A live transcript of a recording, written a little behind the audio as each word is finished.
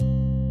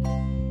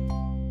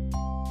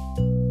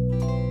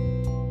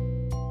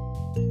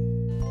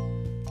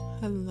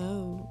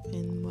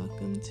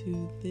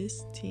to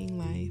This Teen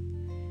Life,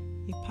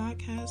 a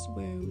podcast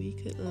where we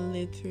could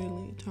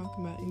literally talk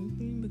about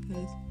anything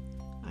because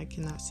I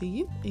cannot see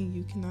you and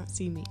you cannot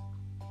see me.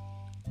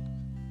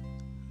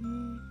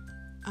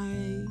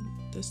 I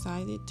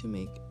decided to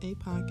make a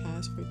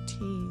podcast for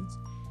teens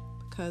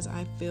because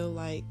I feel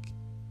like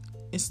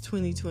it's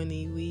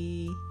 2020.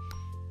 We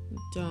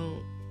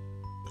don't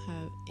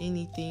have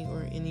anything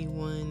or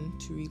anyone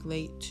to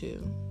relate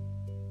to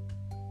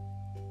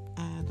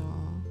at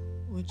all,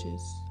 which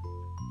is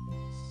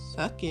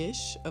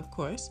suckish, of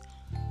course,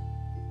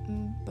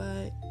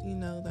 but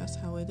that's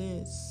how it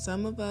is.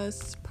 Some of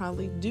us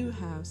probably do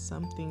have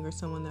something or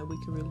someone that we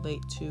can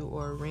relate to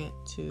or rant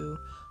to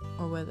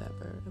or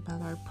whatever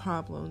about our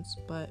problems,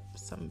 but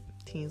some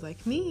teens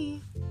like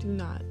me do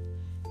not.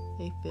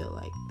 They feel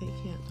like they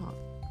can't talk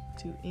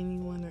to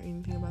anyone or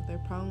anything about their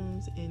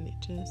problems, and it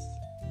just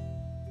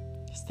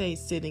stays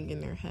sitting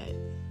in their head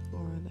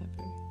or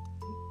whatever.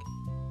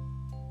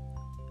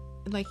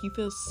 Like you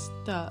feel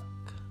stuck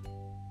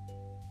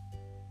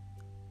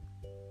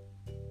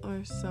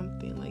or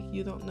something, like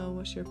you don't know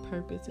what's your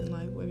purpose in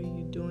life, what are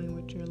you doing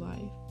with your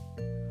life,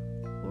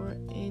 or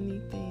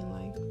anything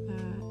like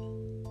that.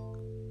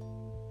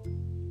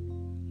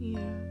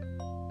 Yeah,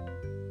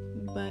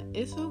 but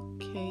it's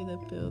okay to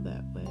feel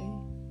that way,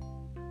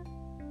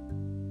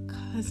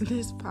 because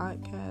this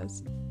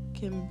podcast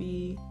can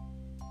be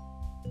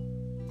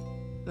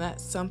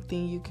that's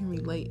something you can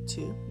relate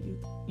to,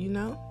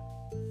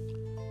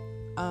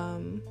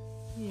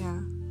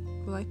 yeah.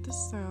 I'd like to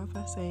start off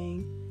by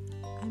saying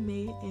I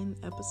made an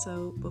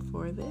episode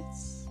before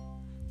this,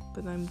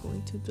 but I'm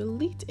going to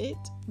delete it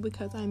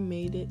because I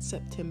made it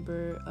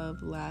September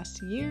of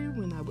last year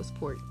when I was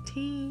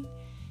 14,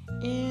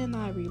 and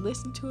I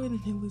re-listened to it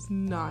and it was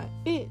not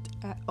it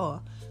at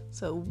all.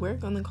 So we're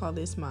gonna call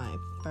this my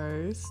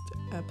first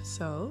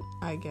episode,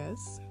 I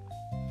guess.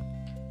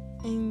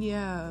 And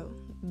yeah,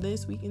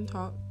 this we can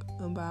talk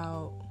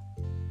about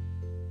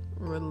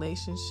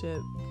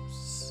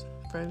relationships,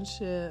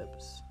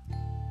 friendships,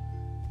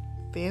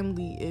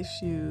 family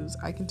issues.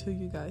 I can tell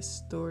you guys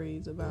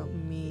stories about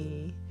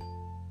me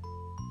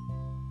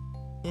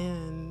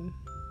and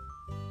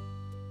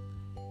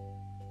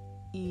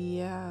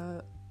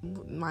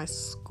my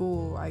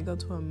school. I go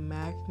to a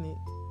magnet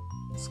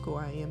school.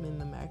 I am in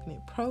the magnet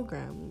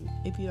program.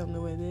 If you don't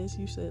know what it is,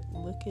 you should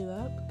look it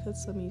up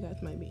because some of you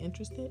guys might be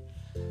interested.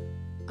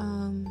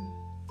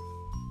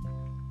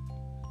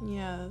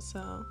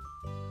 So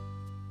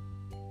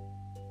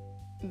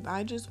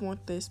I just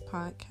want this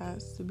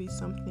podcast to be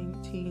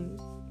something teens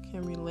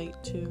can relate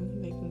to,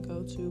 they can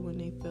go to when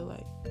they feel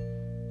like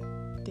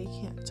they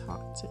can't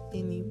talk to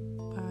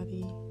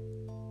anybody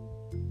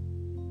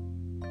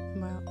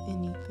about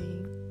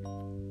anything.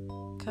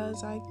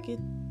 Because I get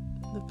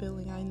the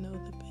feeling, I know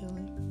the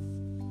feeling.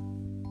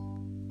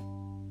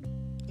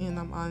 And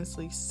I'm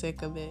honestly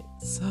sick of it.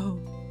 So,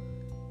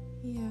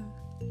 yeah.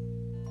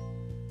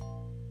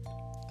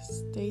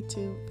 Stay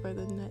tuned for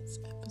the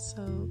next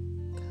episode,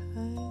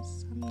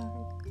 because I'm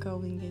not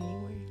going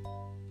anywhere.